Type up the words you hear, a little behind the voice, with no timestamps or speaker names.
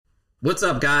What's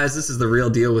up, guys? This is The Real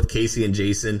Deal with Casey and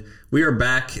Jason. We are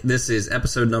back. This is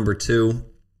episode number 2.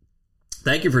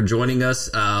 Thank you for joining us.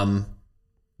 We're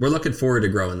looking forward to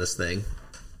growing this thing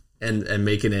and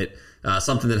making it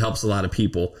something that helps a lot of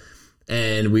people.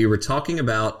 And we were talking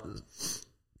about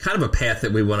kind of a path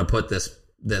that we want to put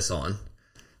this on,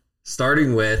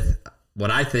 starting with what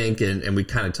I think, and we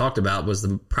kind of talked about,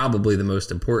 was probably the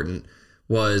most important,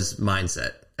 was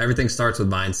mindset. Everything starts with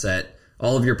mindset.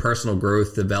 All of your personal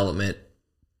growth, development,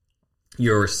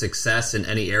 your success in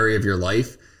any area of your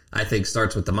life, I think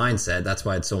starts with the mindset. That's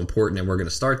why it's so important, and we're going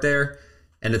to start there.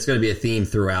 And it's going to be a theme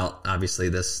throughout, obviously,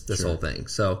 this Sure. whole thing.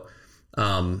 So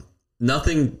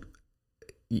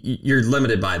you're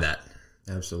limited by that.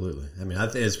 Absolutely. I mean, I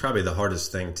think it's probably the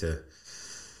hardest thing to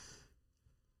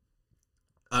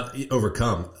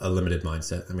overcome, a limited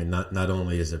mindset. I mean, not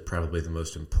only is it probably the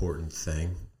most important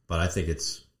thing, but I think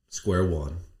it's square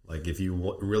one. Like, if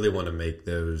you really want to make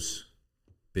those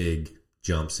big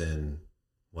jumps in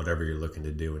whatever you're looking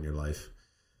to do in your life,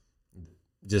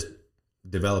 just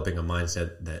developing a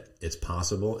mindset that it's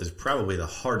possible is probably the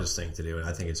hardest thing to do. And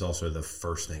I think it's also the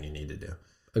first thing you need to do.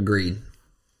 Agreed.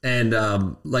 And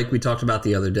like we talked about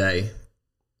the other day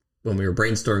when we were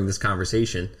brainstorming this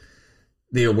conversation,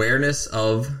 the awareness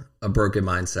of a broken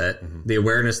mindset, the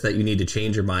awareness that you need to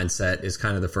change your mindset is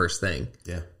kind of the first thing.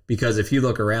 Yeah. Because if you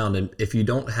look around and if you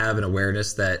don't have an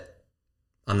awareness that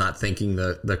I'm not thinking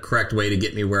the correct way to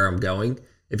get me where I'm going,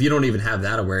 if you don't even have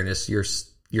that awareness, you're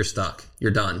stuck.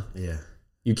 You're done. Yeah.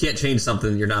 You can't change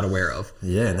something you're not aware of.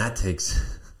 Yeah, and that takes,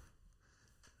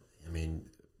 I mean,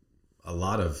 a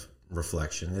lot of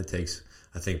reflection. It takes,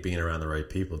 I think, being around the right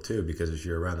people too, because if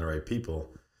you're around the right people,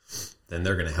 then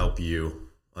they're going to help you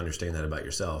understand that about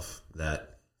yourself,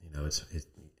 that, you know,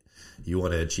 you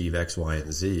want to achieve X, Y,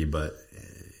 and Z, but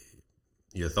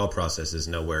your thought process is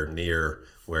nowhere near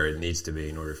where it needs to be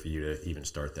in order for you to even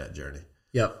start that journey.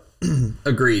 Yep.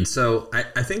 Agreed. So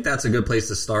I think that's a good place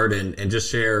to start and just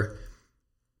share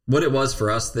what it was for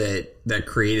us that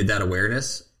created that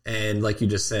awareness. And like you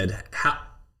just said,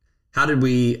 how did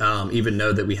we even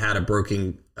know that we had a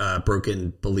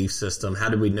broken belief system? How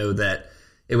did we know that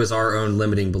it was our own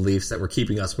limiting beliefs that were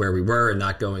keeping us where we were and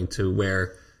not going to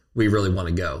where we really want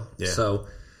to go? Yeah. So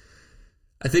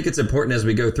I think it's important as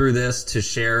we go through this to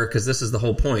share, because this is the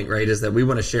whole point, right? Is that we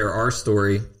want to share our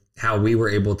story, how we were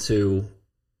able to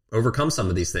overcome some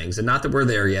of these things. And not that we're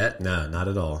there yet. No, not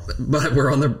at all. But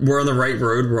we're on the right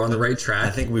road. We're on the right track. I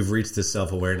think we've reached the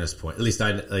self-awareness point. At least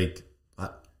I'd like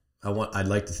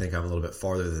to think I'm a little bit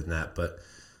farther than that, but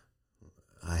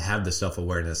I have the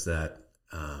self-awareness that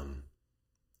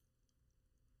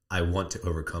I want to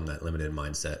overcome that limited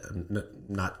mindset.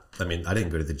 I didn't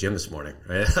go to the gym this morning,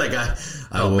 right? Like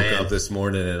I woke up this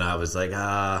morning and I was like,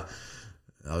 I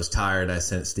was tired. I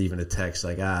sent Steven a text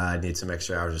like, I need some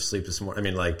extra hours of sleep this morning. I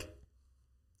mean, like,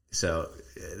 so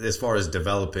as far as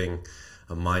developing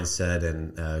a mindset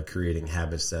and creating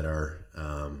habits that are,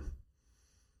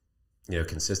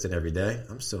 consistent every day,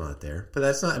 I'm still not there. But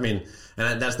that's not, and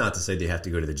that's not to say that you have to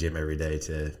go to the gym every day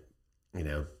to,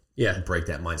 break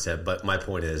that mindset. But my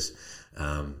point is,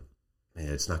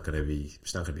 it's not going to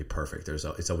be perfect.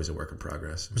 It's always a work in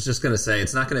progress. I was just going to say,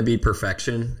 it's not going to be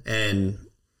perfection. And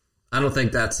I don't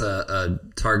think that's a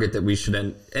target that we should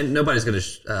end. And nobody's going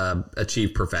to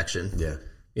achieve perfection. Yeah.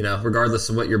 Regardless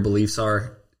of what your beliefs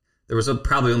are, there was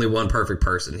probably only one perfect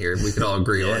person here. We could all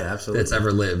agree on absolutely. That's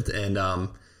ever lived. And,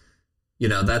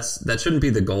 that shouldn't be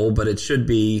the goal, but it should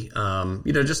be,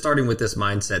 just starting with this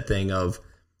mindset thing of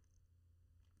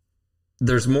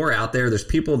there's more out there. There's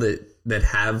people that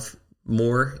have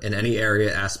more in any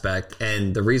area aspect.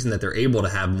 And the reason that they're able to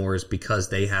have more is because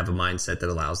they have a mindset that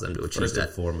allows them to achieve First that.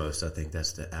 and foremost, I think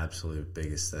that's the absolute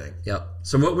biggest thing. Yep.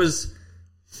 So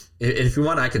if you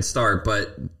want, I could start,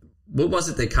 but what was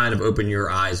it that kind of opened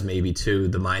your eyes maybe to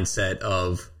the mindset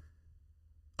of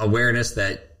awareness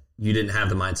that you didn't have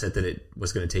the mindset that it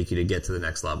was going to take you to get to the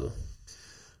next level?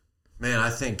 Man, I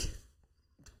think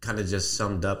kind of just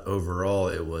summed up overall,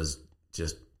 it was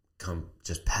just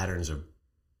patterns of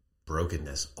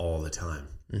brokenness all the time.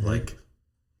 Mm-hmm. Like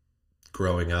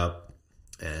growing up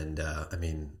and,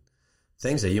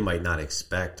 things that you might not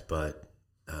expect, but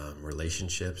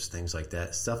relationships, things like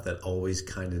that, stuff that always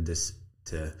kind of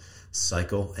to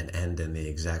cycle and end in the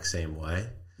exact same way.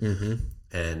 Mm-hmm.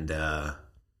 And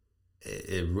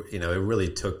it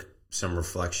really took some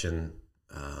reflection,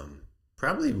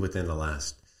 probably within the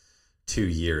last 2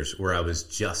 years, where I was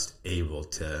just able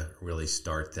to really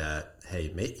start that. Hey,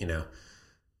 mate,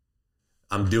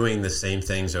 I'm doing the same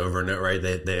things over and over, right?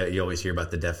 You always hear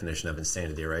about the definition of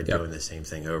insanity, right? Yep. Doing the same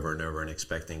thing over and over and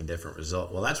expecting a different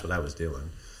result. Well, that's what I was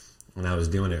doing. And I was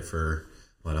doing it for,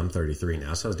 I'm 33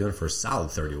 now, so I was doing it for a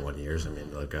solid 31 years. I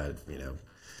mean, look,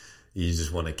 you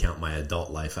just want to count my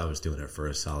adult life. I was doing it for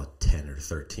a solid 10 or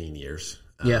 13 years.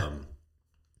 Yeah.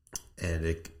 And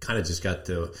it kind of just got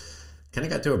to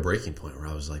a breaking point where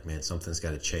I was like, man, something's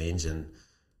got to change. And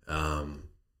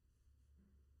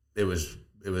it was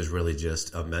really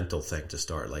just a mental thing to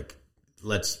start. Like,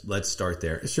 let's start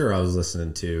there. Sure, I was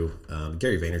listening to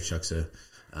Gary Vaynerchuk's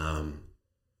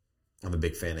I'm a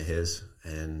big fan of his,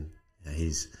 and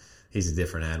he's a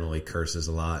different animal. He curses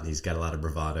a lot, and he's got a lot of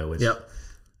bravado, which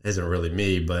isn't really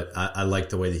me, but I like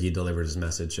the way that he delivered his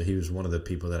message. So he was one of the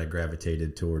people that I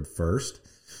gravitated toward first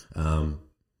to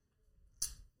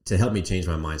help me change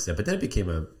my mindset. But then it became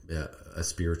a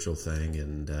spiritual thing,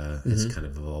 and it's kind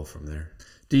of evolved from there.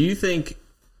 Do you think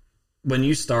when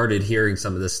you started hearing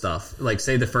some of this stuff, like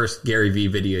say the first Gary Vee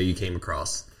video you came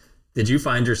across, did you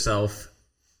find yourself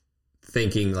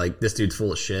thinking like, this dude's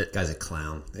full of shit? Guy's a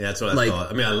clown. Yeah, that's what I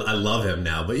thought. I mean, I love him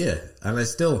now, but yeah, and I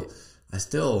still,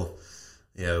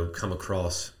 come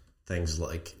across things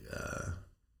like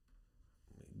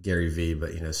Gary Vee,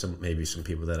 but some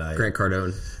people that Grant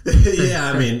Cardone. Yeah,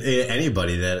 I mean,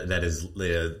 anybody that is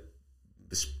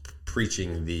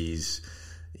preaching these,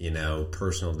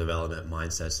 personal development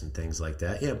mindsets and things like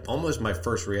that. Yeah, almost my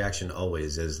first reaction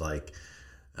always is like,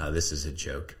 this is a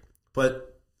joke.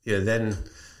 But then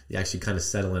you actually kind of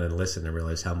settle in and listen and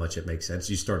realize how much it makes sense.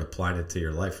 You start applying it to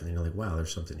your life, and then you're like, wow,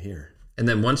 there's something here. And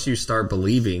then once you start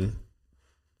believing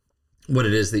what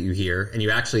it is that you hear, and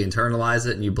you actually internalize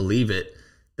it and you believe it,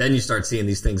 then you start seeing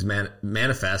these things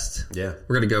manifest. Yeah,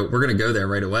 we're gonna go there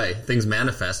right away. Things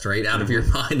manifest right out of your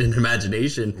mind and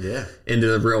imagination into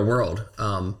the real world.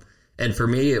 And for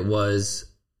me, it was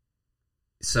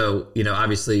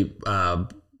obviously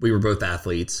we were both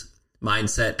athletes.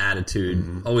 Mindset,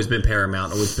 attitude, always been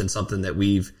paramount. Always been something that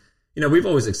we've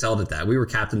always excelled at. That we were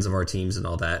captains of our teams and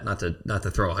all that. Not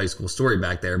to throw a high school story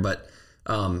back there, but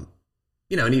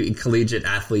any collegiate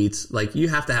athletes, like, you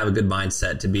have to have a good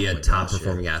mindset to be a top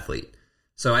performing athlete.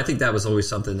 So I think that was always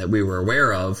something that we were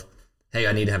aware of. Hey,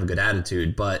 I need to have a good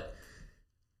attitude. But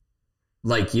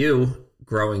like you,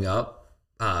 growing up,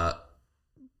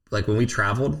 like when we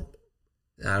traveled,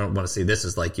 I don't want to say this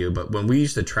is like you, but when we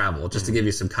used to travel, just to give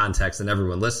you some context and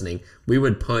everyone listening, we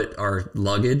would put our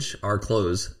luggage, our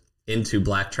clothes, into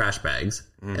black trash bags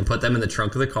and put them in the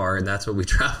trunk of the car, and that's what we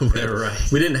traveled with. Yeah,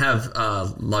 right. We didn't have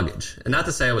luggage. And not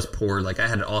to say I was poor. Like, I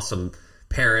had awesome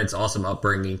parents, awesome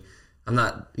upbringing. I'm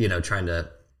not, trying to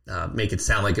make it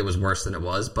sound like it was worse than it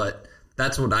was, but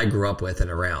that's what I grew up with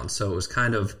and around. So it was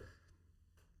kind of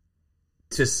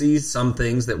to see some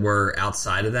things that were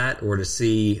outside of that, or to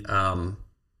see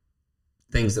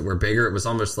things that were bigger. It was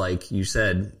almost like you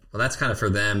said, well, that's kind of for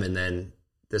them, and then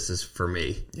this is for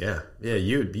me. Yeah.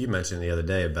 You mentioned the other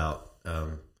day about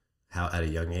how at a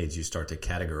young age you start to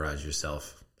categorize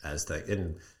yourself as things,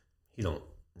 and you don't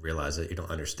realize it, you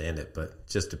don't understand it, but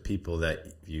just the people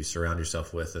that you surround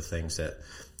yourself with, the things that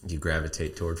you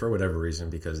gravitate toward for whatever reason,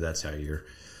 because that's how you're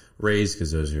raised,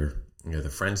 because those are the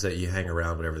friends that you hang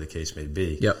around, whatever the case may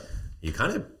be. Yep. You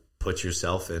kind of put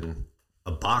yourself in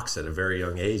a box at a very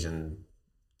young age, and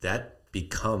that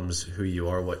becomes who you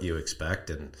are, what you expect.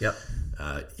 And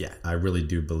I really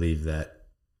do believe that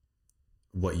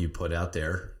what you put out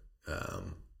there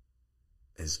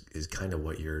is kind of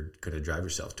what you're going to drive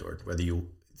yourself toward, whether you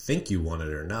think you want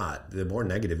it or not. The more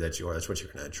negative that you are, that's what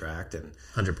you're going to attract. And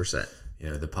 100%.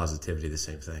 The positivity, the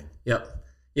same thing. Yep.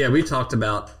 Yeah, we talked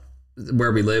about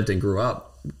where we lived and grew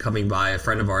up, coming by a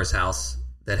friend of ours' house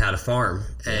that had a farm.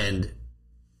 Yeah. And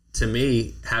to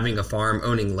me, having a farm,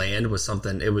 owning land was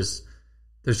something, that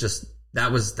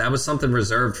was something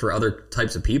reserved for other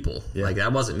types of people. Yeah. Like,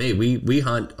 that wasn't me. We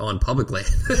hunt on public land.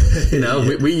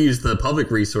 We use the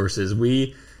public resources.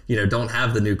 We, don't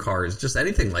have the new cars, just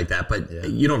anything like that. But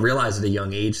you don't realize at a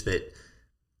young age that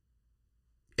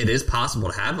it is possible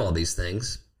to have all these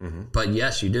things. Mm-hmm. But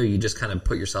yes, you do. You just kind of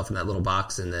put yourself in that little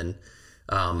box, and then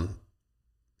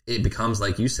it becomes,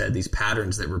 like you said, these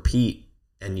patterns that repeat,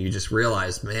 and you just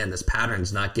realize, man, this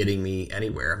pattern's not getting me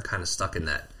anywhere. I'm kind of stuck in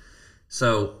that.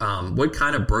 So what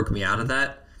kind of broke me out of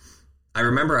that, I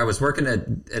remember I was working at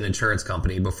an insurance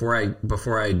company before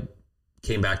I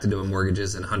came back to doing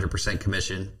mortgages and 100%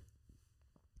 commission.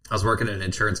 I was working at an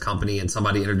insurance company, and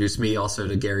somebody introduced me also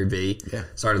to Gary Vee. Yeah.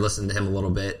 Started listening to him a little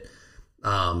bit.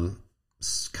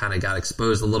 Kind of got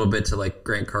exposed a little bit to like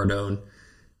Grant Cardone.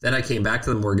 Then I came back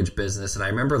to the mortgage business, and I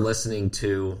remember listening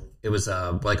to, it was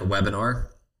like a webinar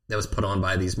that was put on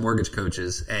by these mortgage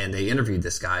coaches, and they interviewed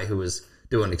this guy who was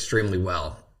doing extremely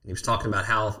well. He was talking about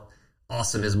how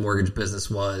awesome his mortgage business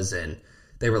was, and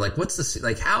they were like, what's this,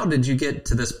 like, how did you get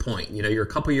to this point? You know, you're a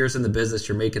couple years in the business,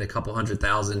 you're making a couple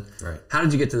 $100,000. Right. How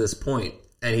did you get to this point?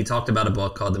 And he talked about a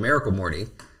book called The Miracle Morning.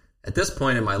 At this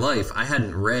point in my life, I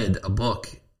hadn't read a book.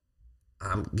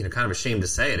 I'm kind of ashamed to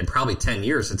say it, in probably 10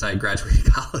 years since I had graduated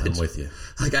college. I'm with you.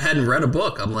 Like, I hadn't read a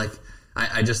book. I'm like,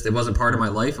 I just, it wasn't part of my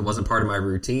life. It wasn't part of my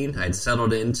routine. I had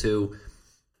settled into,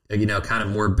 kind of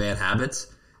more bad habits.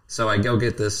 So I go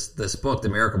get this book, The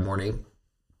Miracle Morning,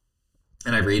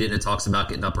 and I read it, and it talks about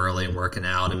getting up early and working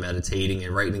out and meditating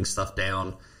and writing stuff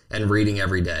down and reading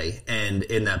every day. And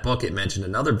in that book, it mentioned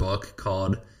another book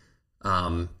called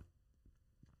Think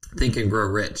and Grow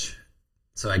Rich.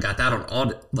 So I got that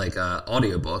on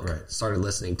audiobook, right. Started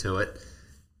listening to it,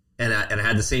 and I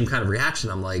had the same kind of reaction.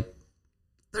 I'm like,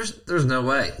 there's no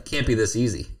way. It can't be this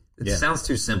easy. It sounds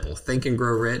too simple. Think and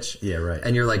Grow Rich. Yeah, right.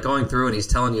 And you're like going through, and he's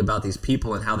telling you about these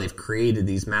people and how they've created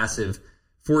these massive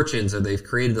fortunes, or they've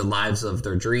created the lives of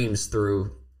their dreams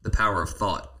through the power of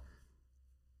thought.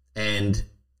 And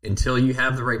until you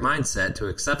have the right mindset to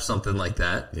accept something like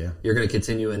that, you're going to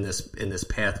continue in this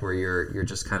path where you're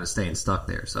just kind of staying stuck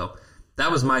there. So that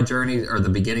was my journey, or the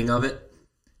beginning of it.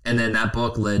 And then that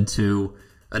book led to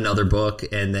another book,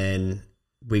 and then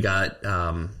we got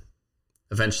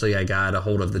eventually I got a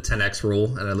hold of the 10X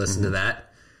rule, and I listened to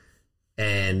that.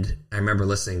 And I remember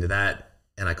listening to that,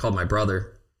 and I called my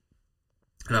brother,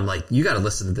 and I'm like, you got to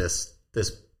listen to this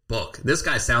book. This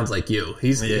guy sounds like you.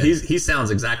 He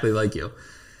sounds exactly like you.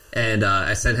 And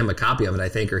I sent him a copy of it, I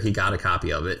think, or he got a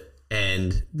copy of it.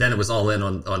 And then it was all in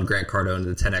on Grant Cardone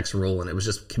and the 10X rule, and it was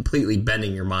just completely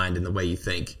bending your mind in the way you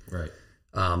think. Right.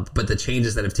 But the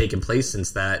changes that have taken place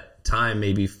since that time,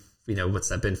 maybe, what's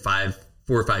that been, 4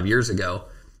 or 5 years ago,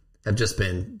 have just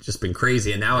been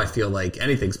crazy. And now I feel like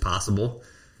anything's possible.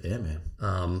 Yeah,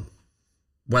 man.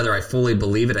 Whether I fully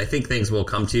believe it, I think things will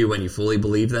come to you when you fully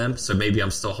believe them. So maybe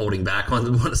I'm still holding back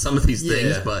on some of these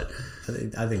things, but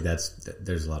I think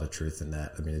there's a lot of truth in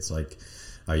that. I mean, it's like,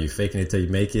 are you faking it till you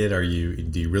make it?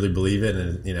 Do you really believe it?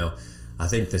 And I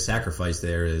think the sacrifice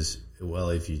there is, well,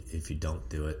 if you don't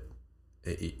do it,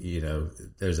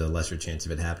 there's a lesser chance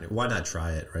of it happening. Why not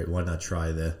try it, right? Why not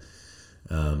try the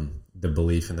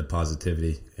belief and the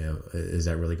positivity? Is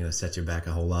that really going to set you back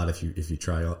a whole lot if you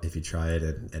try it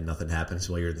and nothing happens?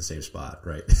 Well, you're in the same spot,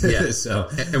 right? Yeah. So,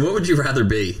 and what would you rather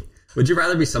be? Would you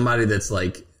rather be somebody that's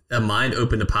like a mind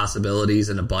open to possibilities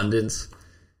and abundance?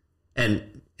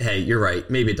 And hey, you're right,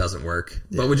 maybe it doesn't work.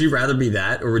 But would you rather be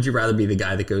that, or would you rather be the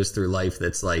guy that goes through life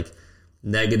that's like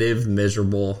negative,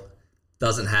 miserable,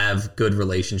 doesn't have good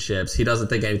relationships, he doesn't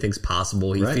think anything's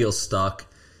possible, he feels stuck?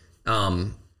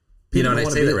 People don't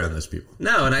want to be around those people.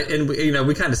 No, and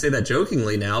we kind of say that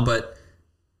jokingly now, but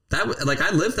that, like,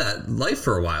 I lived that life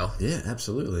for a while. Yeah,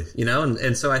 absolutely.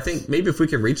 And so I think maybe if we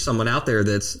could reach someone out there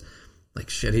that's like,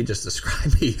 shit, he just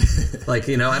described me. Like,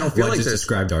 I don't feel like we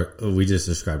just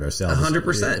described ourselves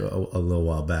 100% a little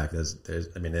while back.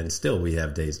 And still we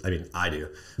have days. I mean, I do.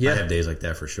 Yeah. I have days like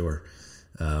that for sure.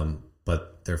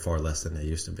 But they're far less than they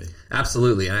used to be.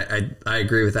 Absolutely. And I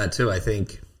agree with that too. I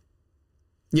think,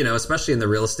 especially in the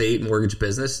real estate mortgage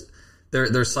business,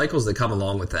 there's cycles that come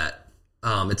along with that.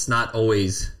 It's not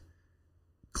always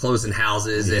closing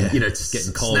houses and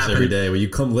getting calls every day. Will you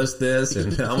come list this?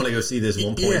 And I want to go see this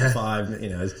 1.5.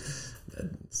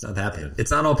 It's not happening.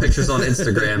 It's not all pictures on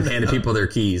Instagram handing people their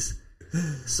keys.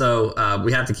 So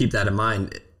we have to keep that in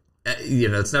mind.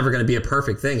 It's never going to be a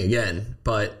perfect thing again,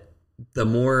 but the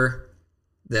more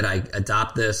that I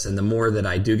adopt this, and the more that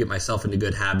I do get myself into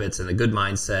good habits and a good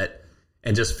mindset,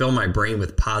 and just fill my brain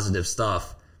with positive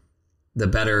stuff, the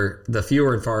better, the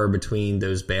fewer and far between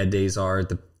those bad days are,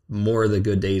 the more the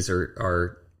good days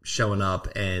are showing up,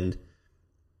 and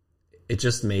it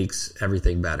just makes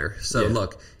everything better. So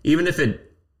look, even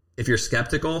if you're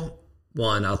skeptical,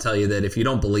 one, I'll tell you that if you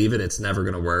don't believe it, it's never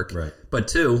going to work. Right. But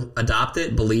two, adopt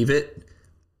it, believe it,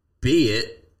 be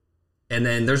it, and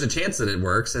then there's a chance that it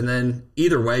works. And then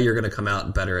either way, you're going to come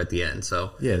out better at the end.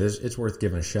 So yeah, it's worth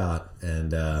giving a shot.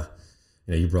 And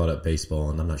you brought up baseball,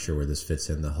 and I'm not sure where this fits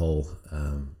in the whole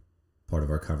part of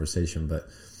our conversation, but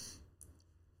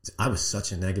I was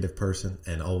such a negative person,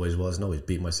 and always was, and always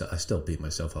beat myself. I still beat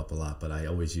myself up a lot, but I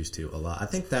always used to a lot. I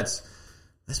think that's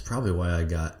probably why I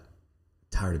got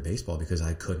tired of baseball, because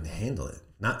I couldn't handle it.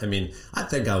 I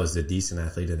think I was a decent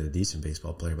athlete and a decent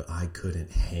baseball player, but I couldn't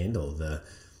handle the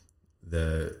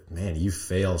man, you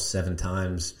fail 7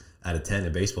 times out of 10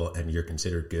 in baseball and you're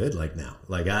considered good. Like now,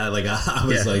 I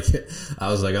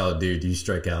was like, oh dude, you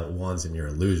strike out once and you're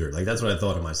a loser. Like, that's what I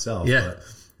thought of myself. Yeah.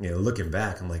 But, looking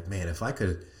back, I'm like, man, if I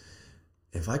could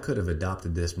have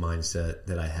adopted this mindset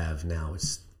that I have now,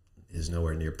 is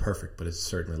nowhere near perfect, but it's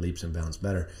certainly leaps and bounds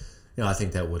better. I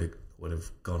think that would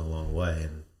have gone a long way.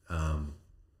 And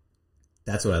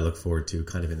that's what I look forward to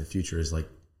kind of in the future, is like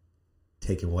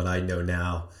taking what I know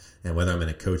now, and whether I'm in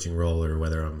a coaching role or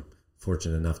whether I'm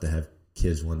fortunate enough to have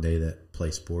kids one day that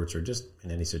play sports or just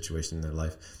in any situation in their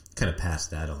life, kind of pass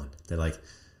that on. They're like,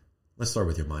 let's start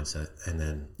with your mindset, and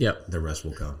then the rest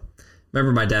will come.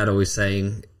 Remember my dad always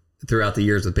saying throughout the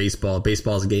years with baseball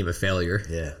is a game of failure.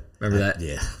 Yeah. Remember that?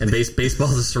 Yeah. And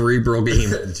baseball is a cerebral game.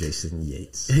 Jason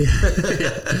Yates.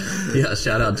 Yeah,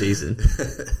 shout out Jason.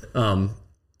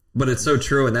 But it's so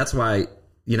true, and that's why,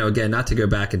 again, not to go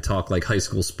back and talk like high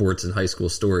school sports and high school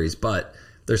stories, but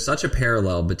there's such a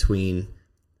parallel between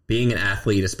being an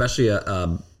athlete, especially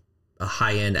a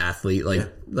high-end athlete, we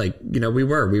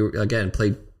again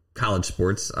played college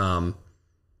sports,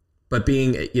 but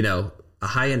being, a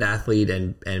high-end athlete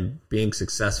and being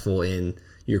successful in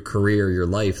your career, your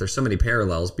life, there's so many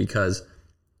parallels, because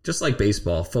just like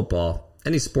baseball, football,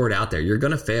 any sport out there, you're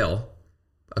going to fail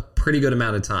a pretty good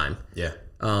amount of time. Yeah.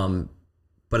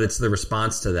 But it's the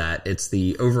response to that. It's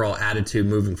the overall attitude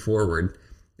moving forward.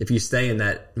 If you stay in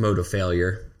that mode of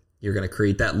failure, you're going to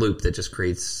create that loop that just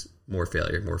creates more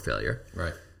failure.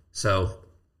 Right. So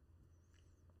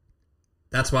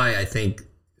that's why I think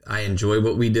I enjoy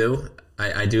what we do.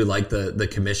 I do like the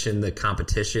commission, the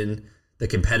competition, the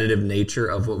competitive nature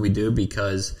of what we do,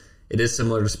 because it is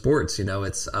similar to sports.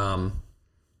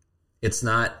 It's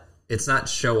not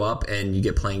show up and you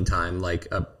get playing time like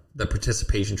the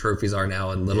participation trophies are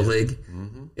now in Little League.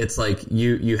 Mm-hmm. It's like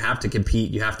you have to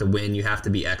compete, you have to win, you have to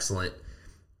be excellent,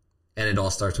 and it all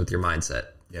starts with your mindset.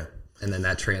 Yeah. And then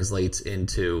that translates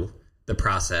into the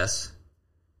process,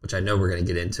 which I know we're going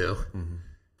to get into,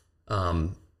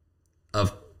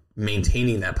 of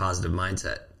maintaining that positive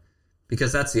mindset.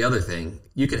 Because that's the other thing.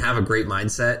 You can have a great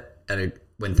mindset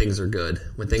when things are good,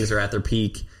 when things are at their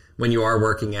peak, when you are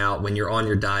working out, when you're on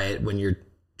your diet, when you're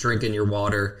drinking your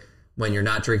water, when you're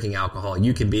not drinking alcohol.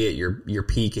 You can be at your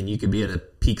peak, and you can be at a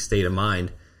peak state of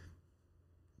mind.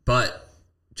 But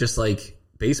just like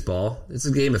baseball, it's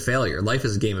a game of failure. Life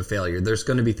is a game of failure. There's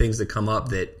going to be things that come up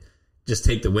that just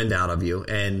take the wind out of you.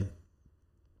 And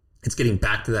it's getting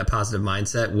back to that positive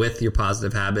mindset with your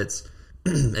positive habits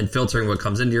and filtering what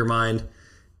comes into your mind.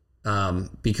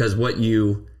 Because what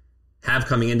you have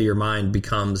coming into your mind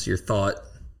becomes your thought.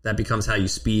 That becomes how you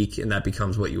speak, and that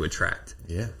becomes what you attract.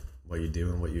 Yeah, what you do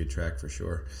and what you attract, for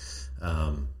sure.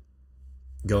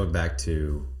 Going back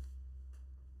to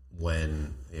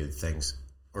when things,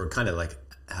 or kind of like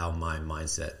how my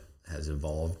mindset has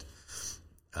evolved.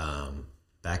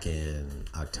 Back in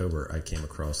October, I came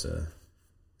across a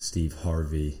Steve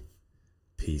Harvey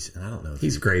piece, and I don't know if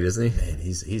he's great, isn't he? Man,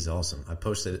 he's awesome. I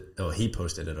posted it. Oh, he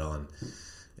posted it on.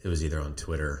 It was either on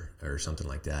Twitter or something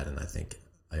like that, and I think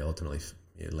I ultimately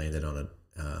landed on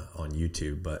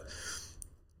YouTube. But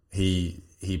he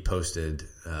posted,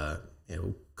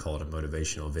 call it a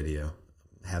motivational video,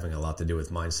 having a lot to do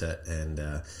with mindset,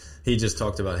 and he just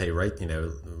talked about, hey, write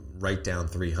down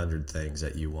 300 things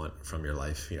that you want from your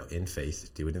life, in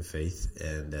faith. Do it in faith,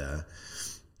 and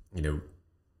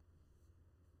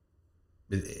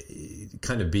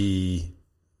kind of be,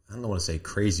 I don't want to say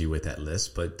crazy with that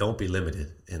list, but don't be limited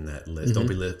in that list. Mm-hmm. Don't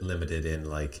be limited in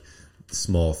like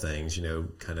small things,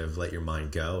 kind of let your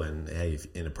mind go. And hey, if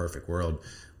in a perfect world,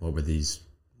 what would these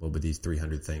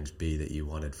 300 things be that you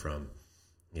wanted from,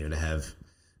 to have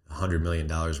 $100 million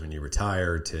when you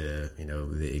retire, to,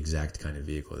 the exact kind of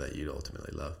vehicle that you'd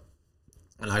ultimately love.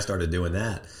 And I started doing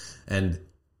that, and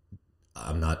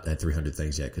I'm not at 300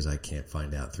 things yet, because I can't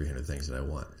find out 300 things that I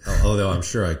want. Although I'm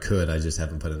sure I could, I just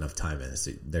haven't put enough time in it.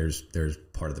 See, there's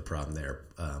part of the problem there.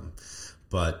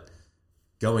 But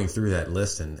going through that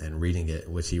list and reading it,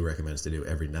 which he recommends to do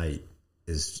every night,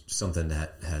 is something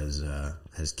that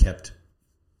has kept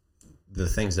the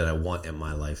things that I want in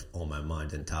my life on my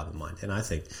mind and top of mind. And I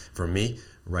think for me,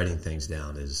 writing things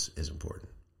down is important.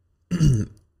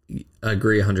 I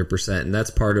agree 100%. And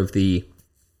that's part of the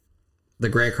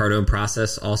Grant Cardone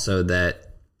process also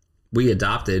that we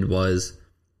adopted, was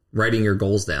writing your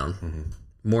goals down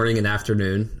morning and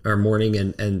afternoon, or morning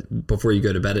and before you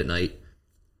go to bed at night,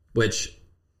 which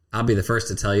I'll be the first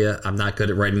to tell you, I'm not good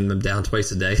at writing them down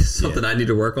twice a day. Something I need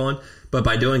to work on. But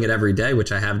by doing it every day,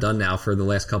 which I have done now for the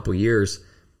last couple of years,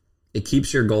 it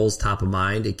keeps your goals top of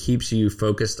mind. It keeps you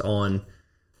focused on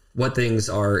what things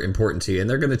are important to you, and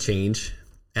they're going to change,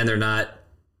 and they're not,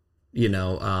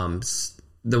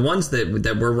 the ones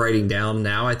that we're writing down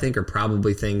now, I think, are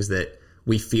probably things that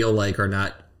we feel like are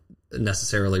not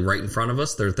necessarily right in front of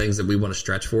us. They're things that we want to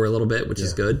stretch for a little bit, which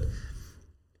is good.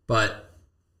 But,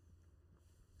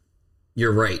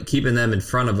 you're right. Keeping them in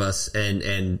front of us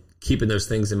and keeping those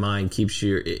things in mind keeps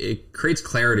you, it creates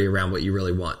clarity around what you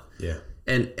really want. Yeah.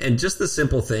 And just the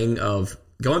simple thing of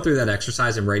going through that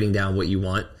exercise and writing down what you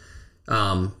want,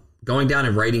 going down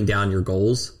and writing down your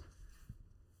goals,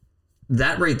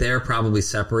 that right there probably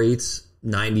separates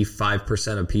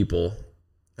 95% of people.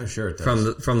 Oh, sure it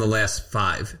does. From the last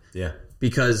 5. Yeah.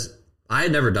 Because I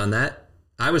had never done that.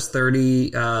 I was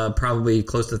 30, probably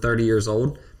close to 30 years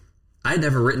old. I had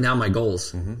never written down my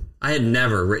goals. Mm-hmm. I had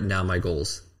never written down my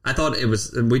goals. I thought it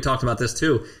was, we talked about this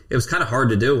too, it was kind of hard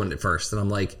to do at first. And I'm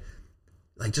like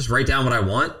just write down what I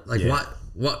want. Like, yeah.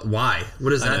 Why? What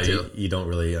does that do? You don't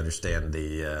really understand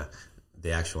the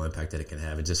actual impact that it can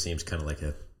have. It just seems kind of like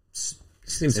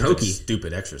seems hokey. Like a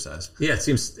stupid exercise. Yeah, it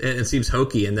seems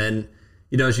hokey. And then,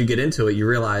 as you get into it, you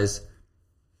realize,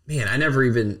 man, I never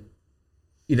even,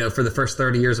 for the first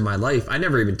 30 years of my life, I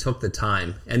never even took the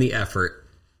time and the effort.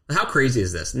 How crazy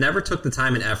is this? Never took the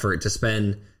time and effort to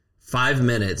spend 5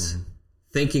 minutes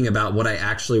thinking about what I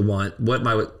actually want, what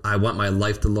I want my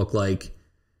life to look like.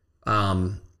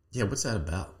 Yeah, what's that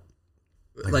about?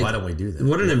 Like, why don't we do that?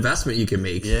 What an investment you can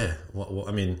make. Yeah. Well,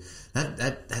 I mean, that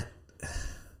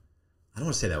I don't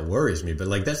want to say that worries me, but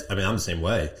I'm the same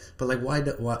way. But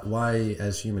why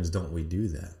as humans don't we do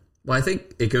that? Well, I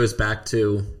think it goes back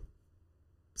to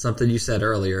something you said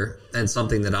earlier, and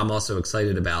something that I'm also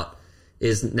excited about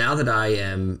is now that I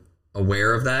am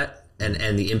aware of that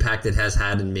and the impact it has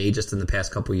had in me just in the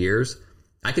past couple of years,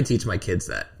 I can teach my kids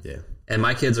that. Yeah. And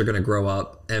my kids are going to grow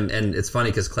up, and it's funny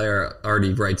because Claire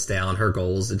already writes down her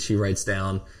goals, and she writes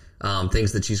down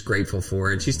things that she's grateful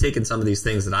for, and she's taken some of these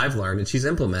things that I've learned and she's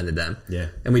implemented them. Yeah.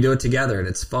 And we do it together, and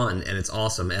it's fun and it's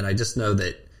awesome. And I just know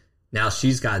that now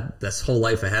she's got this whole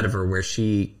life ahead of her where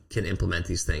she can implement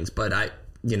these things. But I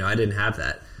didn't have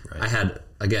that. Right. I had,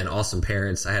 again, awesome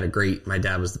parents. I had my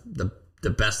dad was the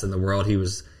best in the world. He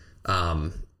was,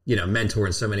 mentor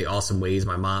in so many awesome ways.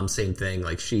 My mom, same thing.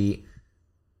 Like, she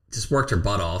just worked her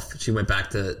butt off. She went back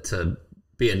to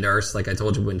be a nurse, like I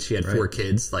told you, when she had 4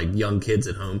 kids, like young kids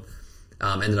at home.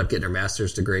 Ended up getting her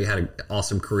master's degree, had an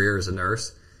awesome career as a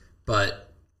nurse. But,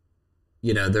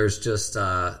 there's just,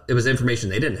 it was information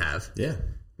they didn't have. Yeah.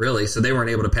 Really. So they weren't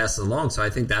able to pass it along. So I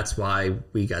think that's why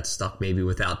we got stuck maybe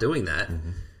without doing that. Mm-hmm.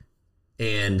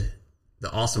 And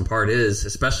the awesome part is,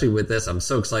 especially with this, I'm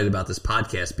so excited about this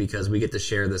podcast because we get to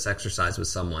share this exercise with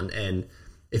someone. And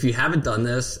if you haven't done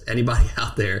this, anybody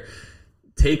out there,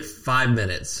 take 5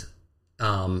 minutes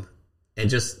and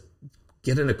just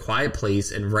get in a quiet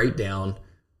place and write down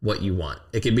what you want.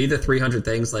 It could be the 300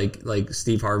 things like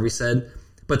Steve Harvey said,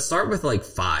 but start with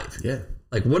 5. Yeah.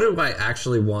 Like, what do I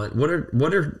actually want? What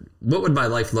would my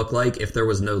life look like if there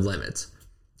was no limits?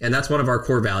 And that's one of our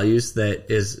core values that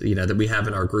is, that we have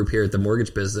in our group here at the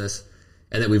Mortgage Business,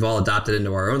 and that we've all adopted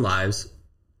into our own lives.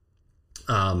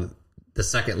 The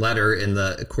second letter in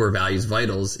the core values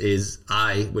vitals is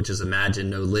I, which is imagine,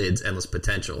 no lids, endless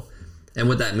potential. And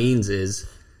what that means is,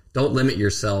 don't limit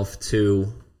yourself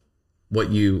to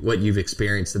what you've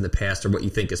experienced in the past or what you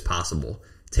think is possible.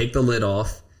 Take the lid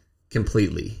off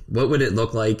completely. What would it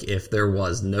look like if there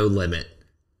was no limit,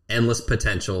 endless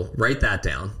potential? Write that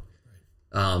down.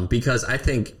 Because I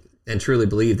think and truly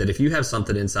believe that if you have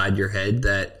something inside your head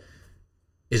that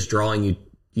is drawing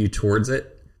you towards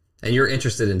it, and you're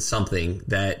interested in something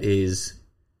that is,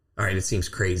 all right, it seems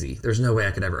crazy. There's no way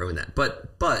I could ever own that.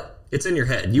 But it's in your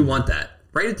head. You want that.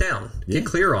 Write it down. Yeah. Get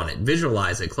clear on it.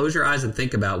 Visualize it. Close your eyes and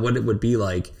think about what it would be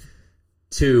like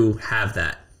to have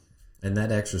that. And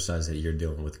that exercise that you're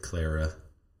doing with Clara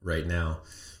right now,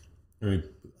 I mean,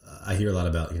 I hear a lot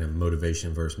about,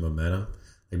 motivation versus momentum.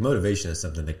 Like, motivation is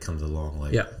something that comes along,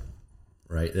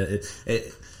 right?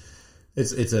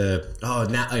 It's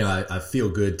now I feel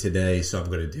good today, so I'm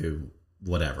going to do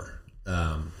whatever.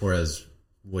 Whereas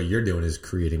what you're doing is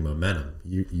creating momentum.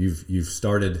 You've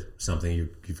started something,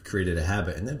 you've created a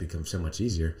habit, and that becomes so much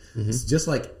easier. Mm-hmm. It's just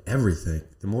like everything.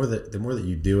 The more that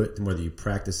you do it, the more that you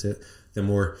practice it, the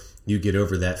more you get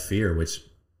over that fear. Which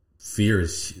fear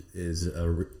is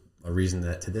a reason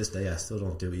that to this day I still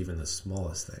don't do even the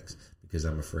smallest things because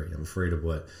I'm afraid. I'm afraid of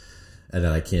what. And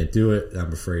that I can't do it.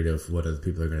 I'm afraid of what other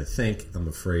people are going to think. I'm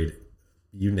afraid,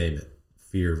 you name it.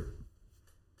 Fear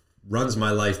runs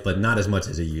my life, but not as much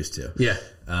as it used to. Yeah.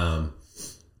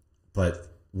 But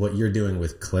what you're doing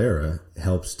with Clara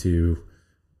helps to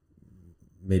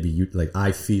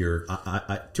I fear,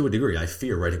 I to a degree, I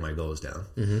fear writing my goals down.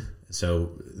 Mm-hmm.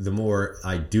 So the more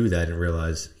I do that and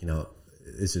realize,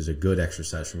 this is a good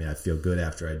exercise for me. I feel good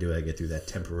after I do it. I get through that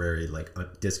temporary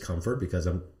discomfort because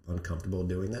I'm uncomfortable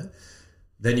doing that.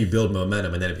 then you build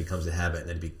momentum, and then it becomes a habit,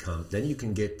 and then you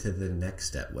can get to the next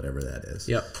step, whatever that is.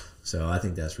 Yep. So I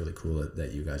think that's really cool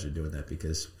that you guys are doing that,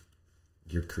 because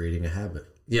you're creating a habit.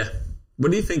 Yeah. What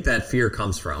do you think that fear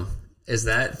comes from? Is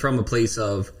that from a place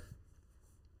of,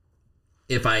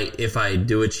 if I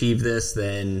do achieve this,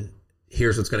 then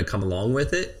here's what's going to come along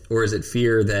with it? Or is it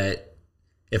fear that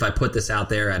if I put this out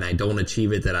there and I don't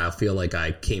achieve it, that I'll feel like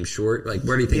I came short? Like,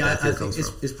 where do you think that fear comes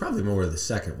from? It's probably more of the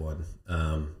second one.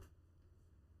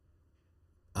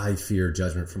 I fear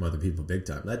judgment from other people big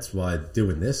time. That's why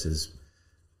doing this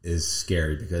is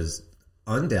scary, because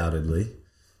undoubtedly,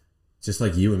 just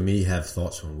like you and me have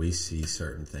thoughts when we see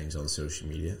certain things on social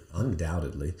media,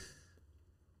 undoubtedly,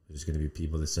 there's going to be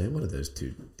people that say, what are those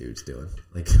two dudes doing?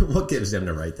 Like, what gives them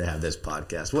the right to have this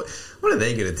podcast? What are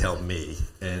they going to tell me?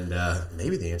 And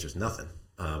maybe the answer is nothing.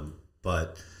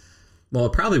 But well,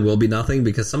 it probably will be nothing,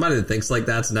 because somebody that thinks like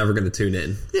that's never going to tune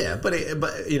in. Yeah, but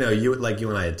you know, you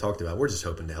and I had talked about, we're just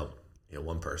hoping to help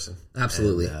one person.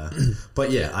 Absolutely. And,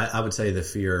 but yeah, I would say the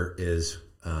fear is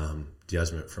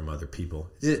judgment from other people.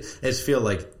 It's feel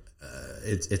like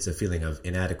it's a feeling of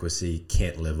inadequacy,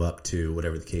 can't live up to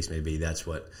whatever the case may be. That's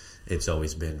what it's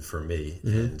always been for me.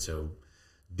 Mm-hmm. And so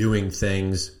doing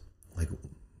things like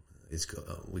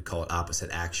we call it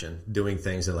opposite action, doing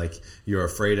things that like you're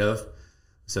afraid of.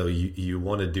 So you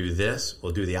want to do this,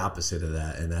 well, do the opposite of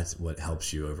that, and that's what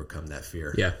helps you overcome that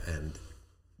fear. Yeah. And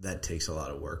that takes a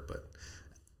lot of work, but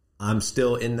I'm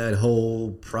still in that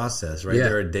whole process, right? Yeah.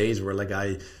 There are days where like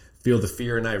I feel the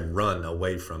fear and I run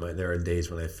away from it. There are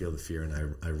days when I feel the fear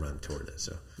and I run toward it.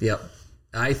 So yep.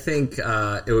 I think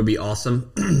it would be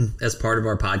awesome as part of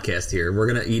our podcast here. We're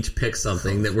gonna each pick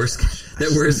something that we're scared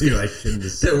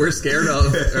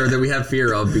of, or that we have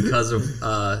fear of because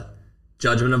of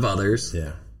judgment of others.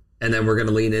 Yeah. And then we're going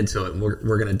to lean into it, and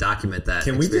we're going to document that.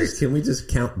 Can we just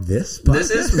count this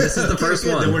podcast? This is the first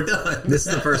one. Then we're done. This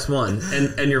is the first one.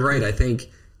 And you're right. I think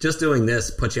just doing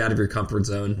this puts you out of your comfort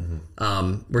zone.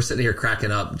 Mm-hmm. We're sitting here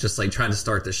cracking up, just like trying to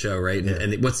start the show, right? Yeah.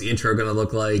 And what's the intro going to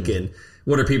look like? Mm-hmm. And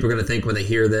what are people going to think when they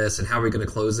hear this? And how are we going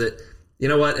to close it? You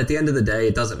know what? At the end of the day,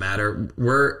 it doesn't matter.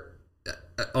 We're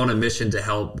on a mission to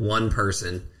help one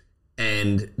person.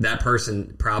 And that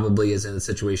person probably is in a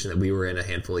situation that we were in a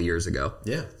handful of years ago.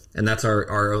 Yeah. And that's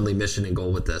our only mission and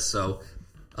goal with this. So,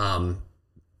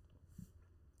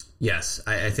 yes,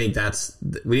 I think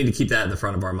we need to keep that in the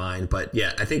front of our mind. But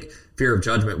yeah, I think fear of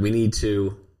judgment, we need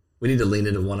to lean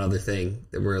into one other thing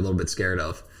that we're a little bit scared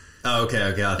of. Oh, okay.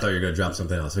 I thought you were going to drop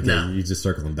something else. Okay, no. You just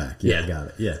circle them back. Yeah, I got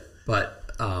it. Yeah. But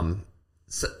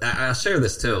so I'll share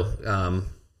this too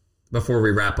before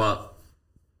we wrap up.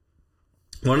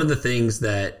 One of the things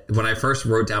that when I first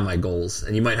wrote down my goals,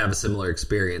 and you might have a similar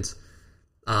experience,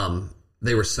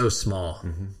 they were so small.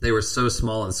 Mm-hmm. They were so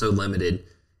small and so limited.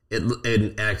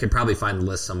 And I could probably find the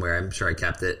list somewhere. I'm sure I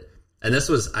kept it. And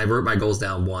I wrote my goals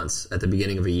down once at the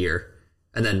beginning of a year.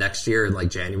 And then next year, in like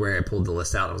January, I pulled the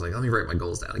list out. I was like, let me write my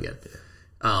goals down again.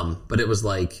 But it was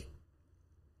like,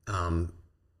 make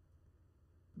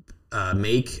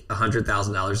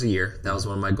 $100,000 a year. That was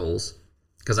one of my goals.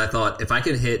 Because I thought if I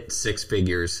can hit six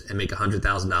figures and make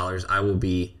 $100,000,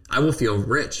 I will feel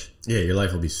rich. Yeah, your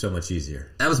life will be so much easier.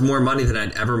 That was more money than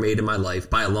I'd ever made in my life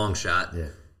by a long shot. Yeah.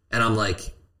 And I'm like,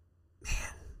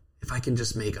 man, if I can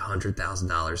just make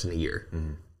 $100,000 in a year,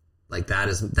 like that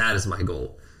is my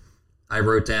goal. I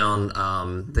wrote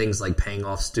down things like paying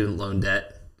off student loan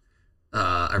debt.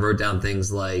 I wrote down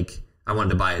things like I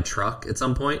wanted to buy a truck at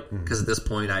some point, because at this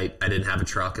point I didn't have a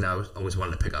truck, and I always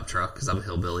wanted a pickup truck because I'm a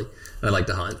hillbilly and I like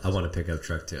to hunt. I want a pickup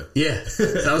truck too. Yeah,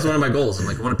 that was one of my goals. I'm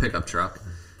like, I want a pickup truck.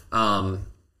 Let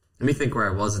me think where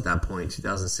I was at that point,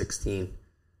 2016.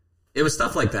 It was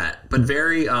stuff like that, but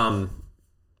very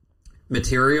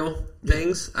material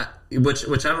things,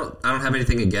 which I don't have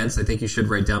anything against. I think you should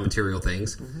write down material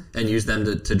things and use them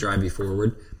to drive you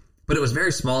forward. But it was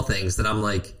very small things that I'm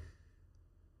like,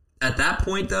 at that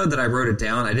point, though, that I wrote it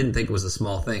down, I didn't think it was a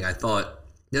small thing. I thought,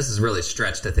 this is really a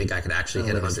stretch to think I could actually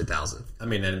hit 100,000. I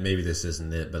mean, and maybe this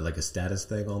isn't it, but like a status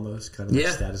thing almost, kind of like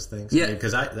status things. Yeah.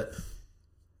 Because I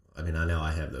know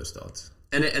I have those thoughts.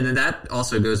 And then that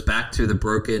also goes back to the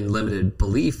broken, limited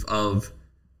belief of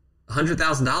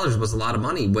 $100,000 was a lot of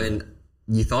money when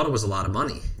you thought it was a lot of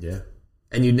money. Yeah.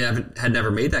 And you had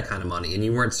never made that kind of money, and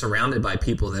you weren't surrounded by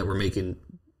people that were making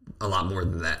a lot more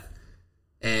than that.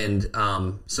 And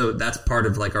so that's part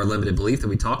of like our limited belief that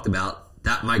we talked about,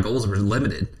 that my goals were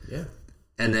limited. Yeah.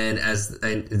 And then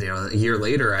a year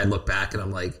later, I look back and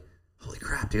I'm like, holy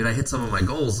crap, dude, I hit some of my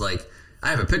goals. Like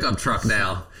I have a pickup truck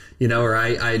now, or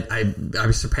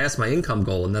I surpassed my income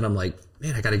goal. And then I'm like,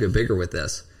 man, I got to go bigger with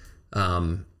this.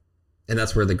 And And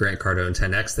that's where the Grant Cardone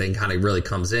 10X thing kind of really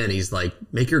comes in. He's like,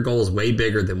 make your goals way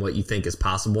bigger than what you think is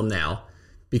possible now.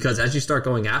 Because as you start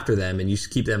going after them and you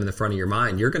keep them in the front of your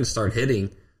mind, you're going to start hitting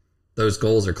those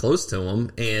goals or close to them.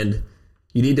 And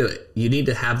you need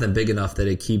to have them big enough that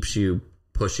it keeps you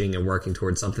pushing and working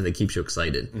towards something that keeps you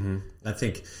excited. Mm-hmm. I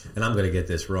think, and I'm going to get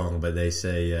this wrong, but they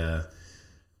say,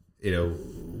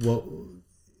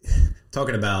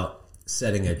 talking about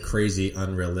setting a crazy,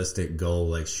 unrealistic goal,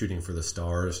 like shooting for the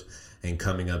stars and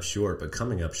coming up short, but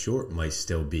coming up short might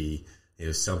still be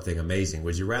something amazing.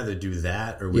 Would you rather do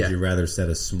that, or would you rather set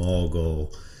a small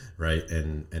goal, right,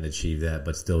 and achieve that,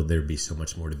 but still there'd be so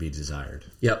much more to be desired?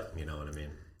 Yep. You know what I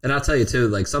mean? And I'll tell you too,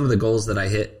 like some of the goals that I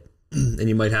hit, and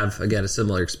you might have, again, a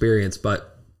similar experience,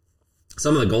 but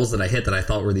some of the goals that I hit that I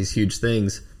thought were these huge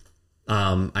things,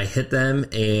 I hit them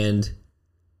and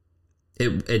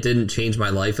it didn't change my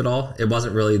life at all. It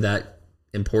wasn't really that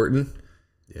important.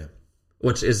 Yeah.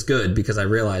 Which is good because I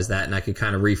realized that, and I could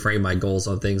kind of reframe my goals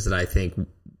on things that I think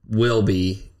will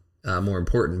be more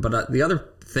important. But the other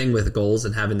thing with goals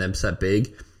and having them set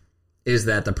big is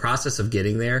that the process of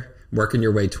getting there, working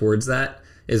your way towards that,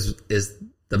 is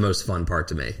the most fun part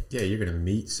to me. Yeah, you're going to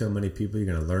meet so many people.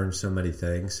 You're going to learn so many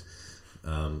things.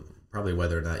 Probably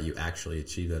whether or not you actually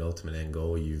achieve that ultimate end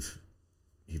goal, you've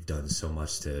done so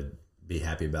much to be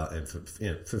happy about and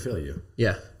fulfill you.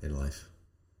 Yeah. In life.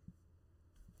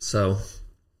 So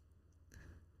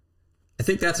I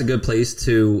think that's a good place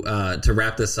to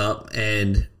wrap this up.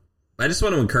 And I just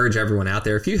want to encourage everyone out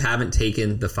there, if you haven't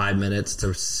taken the 5 minutes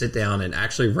to sit down and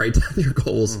actually write down your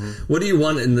goals, what do you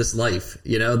want in this life?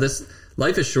 This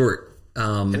life is short.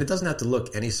 And it doesn't have to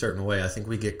look any certain way. I think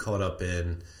we get caught up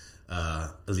in, at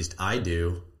least I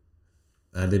do.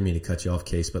 I didn't mean to cut you off,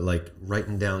 Case, but like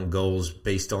writing down goals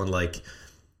based on like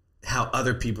how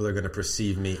other people are going to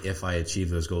perceive me if I achieve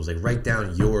those goals. Like write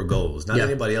down your goals, not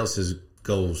anybody else's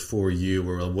goals for you,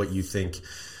 or what you think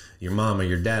your mom or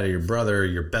your dad or your brother or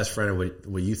your best friend, or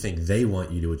what you think they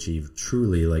want you to achieve.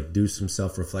 Truly, like, do some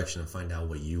self-reflection and find out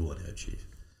what you want to achieve.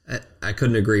 I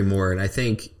couldn't agree more. And I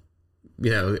think,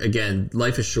 again,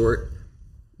 life is short.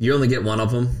 You only get one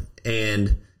of them,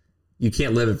 and you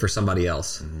can't live it for somebody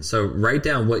else. Mm-hmm. So write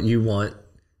down what you want,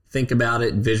 think about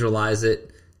it, visualize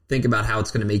it, think about how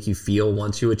it's going to make you feel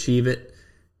once you achieve it,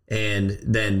 and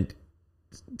then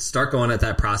start going at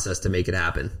that process to make it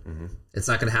happen. Mm-hmm. It's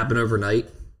not going to happen overnight.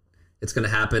 It's going to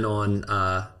happen on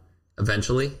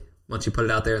eventually once you put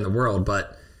it out there in the world.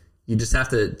 But you just have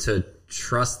to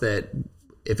trust that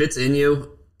if it's in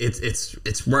you,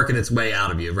 it's working its way out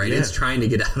of you, right? Yeah. It's trying to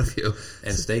get out of you.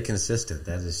 And stay consistent.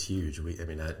 That is huge.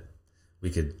 We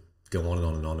could go on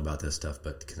and on about this stuff,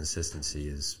 but consistency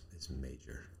is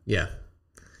major. Yeah.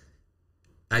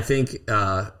 I think,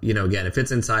 again, if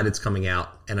it's inside, it's coming out.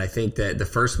 And I think that the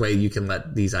first way you can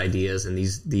let these ideas and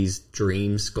these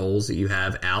dreams, goals that you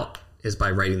have out is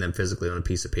by writing them physically on a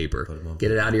piece of paper.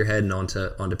 Get it out of your head and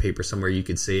onto paper somewhere you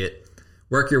can see it.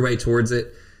 Work your way towards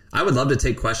it. I would love to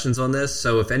take questions on this.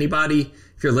 So if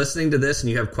you're listening to this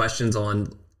and you have questions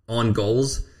on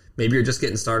goals, maybe you're just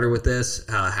getting started with this.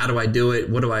 How do I do it?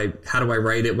 How do I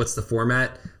write it? What's the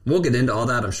format? We'll get into all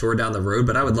that, I'm sure, down the road,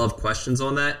 but I would love questions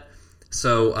on that.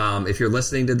 So if you're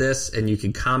listening to this and you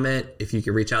can comment, if you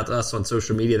can reach out to us on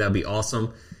social media, that'd be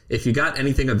awesome. If you got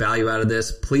anything of value out of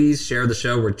this, please share the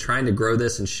show. We're trying to grow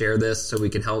this and share this so we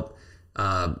can help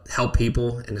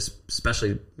people, and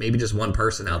especially maybe just one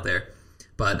person out there.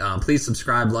 But please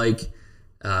subscribe,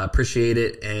 appreciate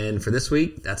it. And for this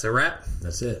week, that's a wrap.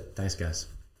 That's it. Thanks, guys.